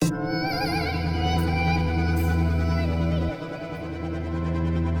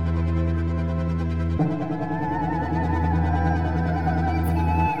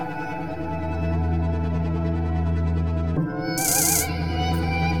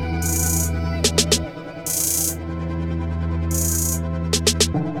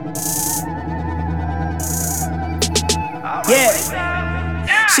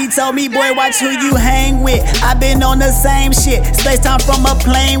told me, boy, watch who you hang with. I been on the same shit. Space time from a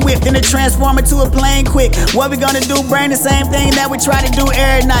plane whip, then it transform into a plane quick. What we gonna do? Bring the same thing that we try to do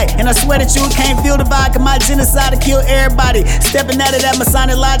every night. And I swear that you can't feel the vibe, cause my genocide to kill everybody. Stepping out of that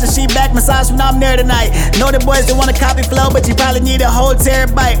Masonic lodge and she back massage when I'm there tonight. Know the boys that wanna copy flow, but you probably need a whole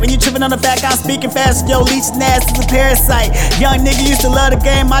terabyte. When you tripping on the fact I'm speaking fast, yo, leeching ass is a parasite. Young nigga used to love the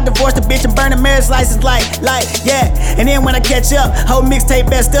game, I divorced a bitch and burned a marriage license like, yeah. And then when I catch up, whole mixtape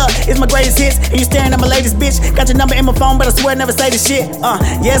best up. It's my greatest hits, and you staring at my latest bitch. Got your number in my phone, but I swear I never say the shit.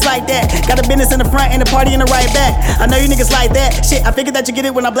 Yeah, it's like that. Got a business in the front and the party in the right back. I know you niggas like that. Shit, I figured that you get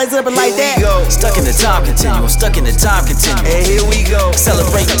it when I blaze it up and like that. Here we go. Stuck in the time continuum, stuck in the time continuum. And here we go.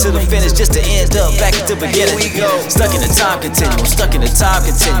 Celebrating to the finish just to end up back at the beginning. Here we go. Stuck in the time continuum, stuck in the time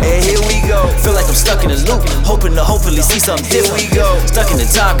continuum. And here we go. Feel like I'm stuck in a loop, hoping to hopefully see something different. Here we go. Stuck in the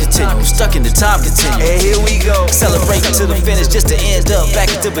time continuum, stuck in the time continuum. And here we go. Celebrating to the finish just to end up back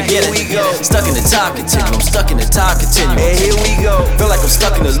at the beginning. Here we go. Stuck in the time continuum, stuck in the time continuum. And here we go. Feel like I'm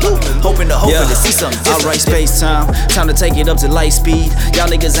stuck in a loop, hoping to hopefully see something different. Alright, space time to take it up to light speed. Y'all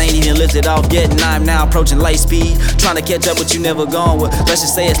niggas ain't even lifted off yet, and I'm now approaching light speed. Trying to catch up, but you never gone with. Let's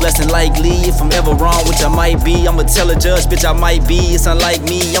just say it's less than likely. If I'm ever wrong, which I might be, I'ma tell a judge, bitch, I might be. It's unlike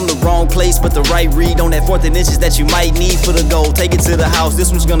me, I'm the wrong place, but the right read on that 4th and inches that you might need for the goal. Take it to the house,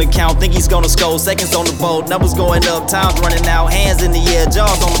 this one's gonna count. Think he's gonna score, seconds on the board, numbers going up, time's running out, hands in the air,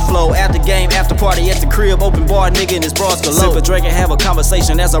 jaws on the floor. After game, after party at the crib, open bar, nigga in his bras below. Sip a drink and have a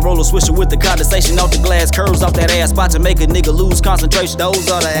conversation as I roll a swisher with the condensation off the glass, curves off that ass spot to make a nigga lose concentration. Those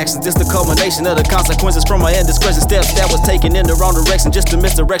are the actions, just the culmination of the consequences from my indiscretion. Steps that was taken in the wrong direction, just a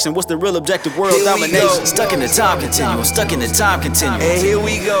misdirection. What's the real objective? World domination. Stuck in the time continuum, stuck in the time continuum. And here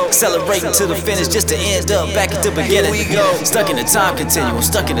we go. Celebrating to the finish just to end up back at the beginning. Here we go. Stuck in the time continuum,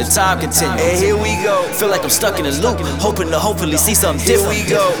 stuck in the time continuum. And here we go. Feel like I'm stuck in a loop, hoping to hopefully see something different. Here we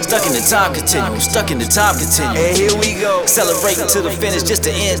go. Stuck in the time continuum, stuck in the time continuum. And here we go. Celebrating to the finish just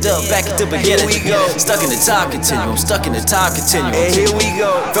to end up back at the beginning. Here we go. Stuck in the time continuum, stuck in the time continuum. And here we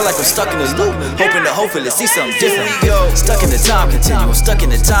go. Feel like I'm stuck in a loop, hoping to hopefully see something different. Here we go. Stuck in the time continuum, stuck in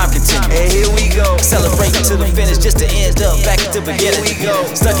the time continuum. And here we go. Celebrating to the finish just to end up back at the beginning. Here we go.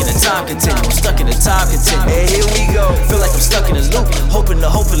 Stuck in the time continuum, stuck in the time continuum. And here we go. Feel like I'm stuck in a loop, hoping to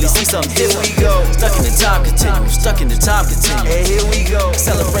hopefully see something different. Here we go. Stuck in the time continuum, stuck in the time continuum. And here we go.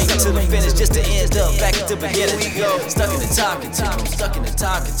 Celebrating to the finish just to end up back at the beginning. Here we go. Stuck in the time continuum, stuck in the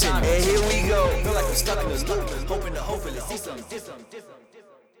time continuum. And here we go. Feel like I'm stuck in a loop, hoping to hopefully see something different.